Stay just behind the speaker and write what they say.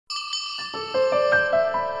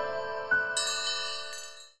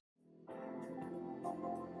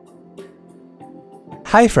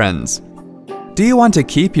Hi friends! Do you want to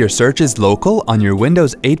keep your searches local on your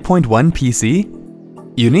Windows 8.1 PC?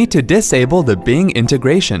 You need to disable the Bing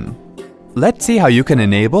integration. Let's see how you can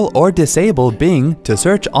enable or disable Bing to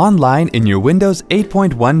search online in your Windows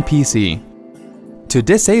 8.1 PC. To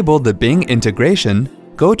disable the Bing integration,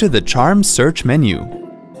 go to the Charm search menu.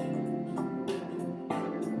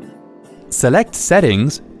 Select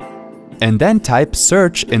Settings and then type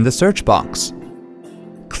Search in the search box.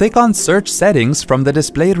 Click on Search Settings from the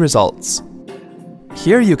displayed results.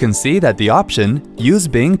 Here you can see that the option Use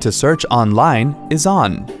Bing to search online is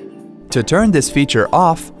on. To turn this feature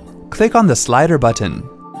off, click on the slider button.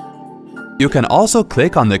 You can also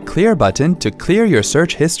click on the Clear button to clear your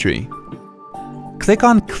search history. Click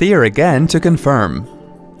on Clear again to confirm.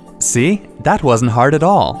 See, that wasn't hard at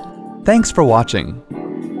all. Thanks for watching.